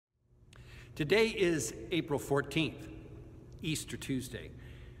Today is April 14th, Easter Tuesday.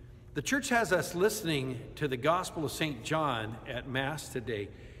 The church has us listening to the Gospel of St. John at Mass today.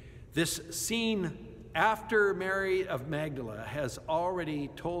 This scene after Mary of Magdala has already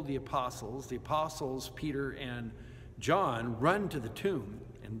told the apostles Peter and John, run to the tomb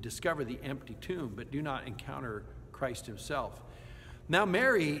and discover the empty tomb, but do not encounter Christ himself. Now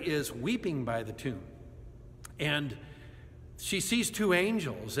Mary is weeping by the tomb, and she sees two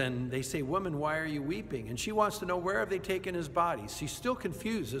angels, and they say, "Woman, why are you weeping?" And she wants to know, where have they taken his body? She's still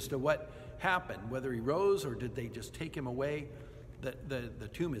confused as to what happened, whether he rose or did they just take him away. The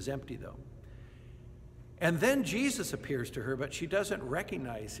tomb is empty, though. And then Jesus appears to her, but she doesn't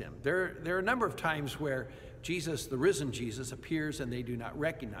recognize him. There are a number of times where Jesus, the risen Jesus, appears and they do not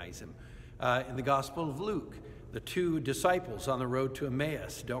recognize him. In the Gospel of Luke, the two disciples on the road to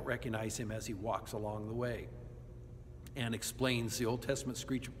Emmaus don't recognize him as he walks along the way, and explains the Old Testament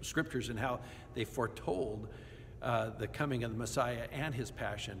scriptures and how they foretold the coming of the Messiah and his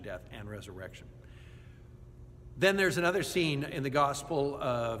passion, death, and resurrection. Then there's another scene in the Gospel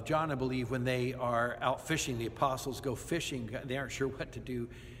of John, I believe, when they are out fishing. The apostles go fishing. They aren't sure what to do.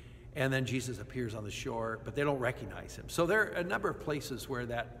 And then Jesus appears on the shore, but they don't recognize him. So there are a number of places where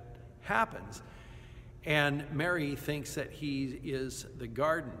that happens. And Mary thinks that he is the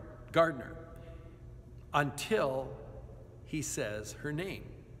gardener until he says her name.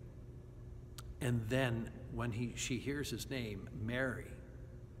 And then when she hears his name, Mary,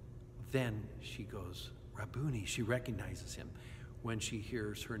 then she goes, Rabboni. She recognizes him when she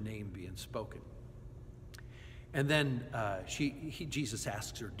hears her name being spoken. And then Jesus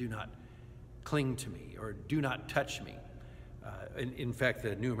asks her, "Do not cling to me," or "do not touch me." In fact,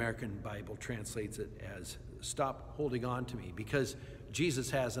 the New American Bible translates it as "stop holding on to me," because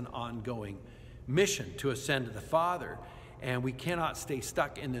Jesus has an ongoing mission to ascend to the Father, and we cannot stay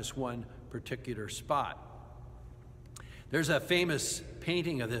stuck in this one particular spot. There's a famous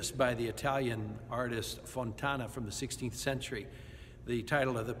painting of this by the Italian artist Fontana from the 16th century. The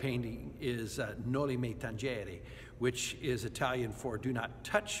title of the painting is Noli Tangere, which is Italian for "do not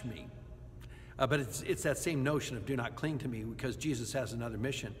touch me." But it's that same notion of "do not cling to me," because Jesus has another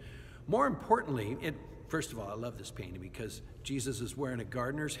mission. More importantly, first of all, I love this painting because Jesus is wearing a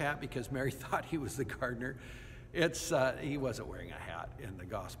gardener's hat, because Mary thought he was the gardener. He wasn't wearing a hat in the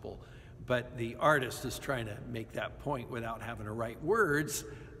gospel, but the artist is trying to make that point without having to write words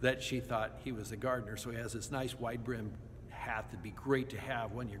that she thought he was the gardener. So he has this nice wide-brimmed hat that'd be great to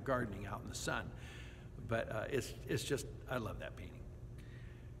have when you're gardening out in the sun. But it's just, I love that painting.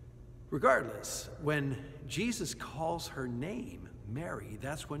 Regardless, when Jesus calls her name, Mary,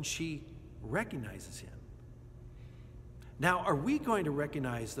 that's when she recognizes him. Now, are we going to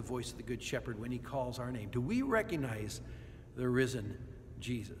recognize the voice of the Good Shepherd when he calls our name? Do we recognize the risen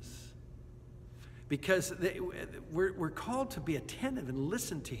Jesus? Because we're called to be attentive and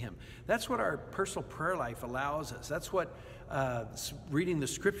listen to him. That's what our personal prayer life allows us. That's what reading the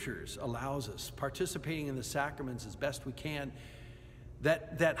scriptures allows us. Participating in the sacraments as best we can.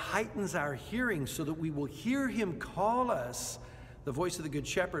 That heightens our hearing so that we will hear him call us, the voice of the Good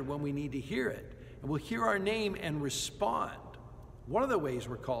Shepherd, when we need to hear it. And we'll hear our name and respond. One of the ways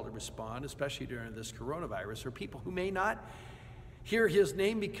we're called to respond, especially during this coronavirus, are people who may not hear his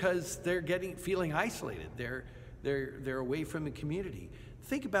name because they're feeling isolated. They're away from the community.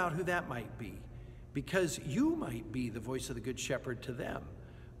 Think about who that might be, because you might be the voice of the Good Shepherd to them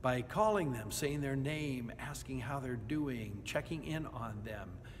by calling them, saying their name, asking how they're doing, checking in on them.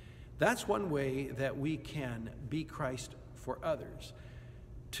 That's one way that we can be Christ for others,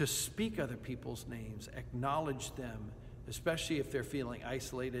 to speak other people's names, acknowledge them, especially if they're feeling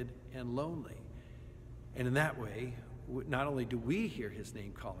isolated and lonely. And in that way, not only do we hear his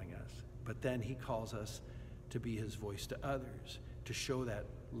name calling us, but then he calls us to be his voice to others, to show that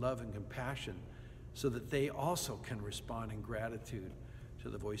love and compassion so that they also can respond in gratitude to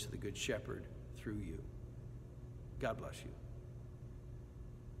the voice of the Good Shepherd through you. God bless you.